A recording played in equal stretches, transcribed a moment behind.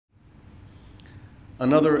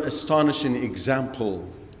Another astonishing example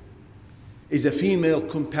is a female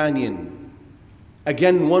companion.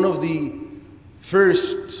 Again, one of the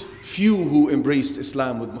first few who embraced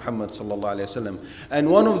Islam with Muhammad sallallahu alaihi wasallam, and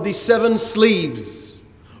one of the 7 slaves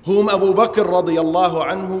whom Abu Bakr radiyallahu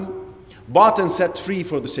anhum bought and set free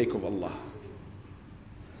for the sake of Allah.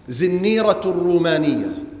 Zineera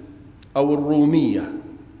al-Rumaniya, or Rumiya.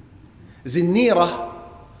 Zineera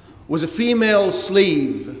was a female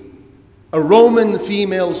slave, a Roman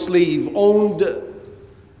female slave owned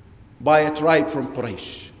by a tribe from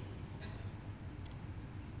Quraysh.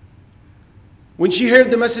 When she heard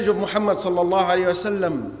the message of Muhammad sallallahu alaihi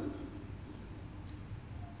wasallam,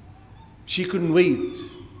 she couldn't wait,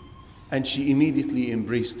 and she immediately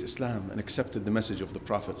embraced Islam and accepted the message of the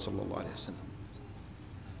Prophet sallallahu alaihi wasallam.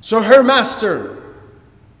 So her master,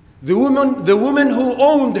 the woman who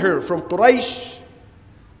owned her from Quraysh,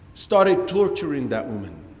 started torturing that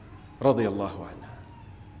woman, radiyallahu anha.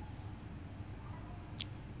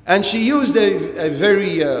 And she used a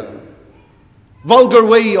very vulgar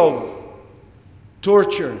way of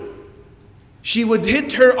torture. She would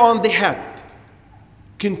hit her on the head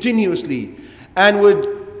continuously and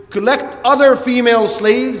would collect other female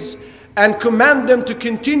slaves and command them to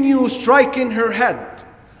continue striking her head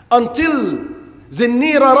until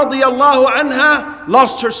Zineera radiyallahu anha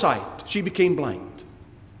lost her sight. She became blind.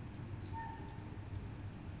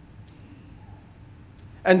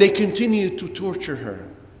 And they continued to torture her.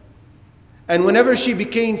 And whenever she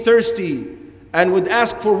became thirsty and would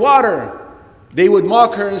ask for water, they would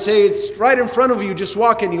mock her and say, "It's right in front of you, just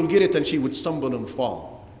walk and you'll get it." And she would stumble and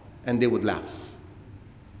fall. And they would laugh.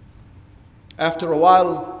 After a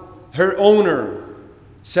while, her owner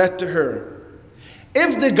said to her,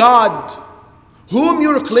 "If the God whom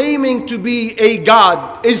you're claiming to be a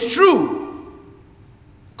God is true,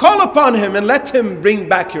 call upon him and let him bring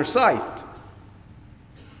back your sight."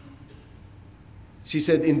 She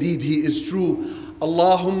said, "Indeed, he is true.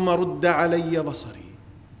 Allahumma rudda alayya basari.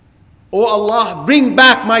 Oh Allah, bring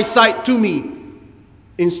back my sight to me."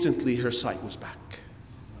 Instantly, her sight was back.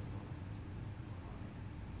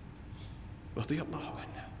 Radiyallahu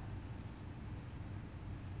anha.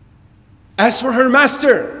 As for her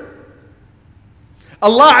master,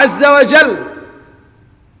 Allah Azza wa Jal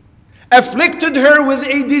afflicted her with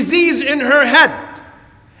a disease in her head,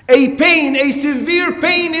 a pain, a severe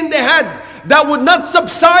pain in the head that would not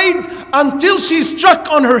subside until she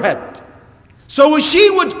struck on her head. So she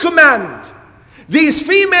would command these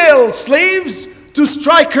female slaves to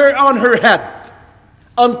strike her on her head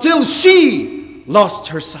until she lost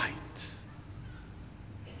her sight.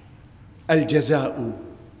 Al-jaza'u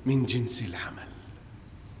min jinsil amal.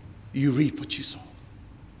 You reap what you sow.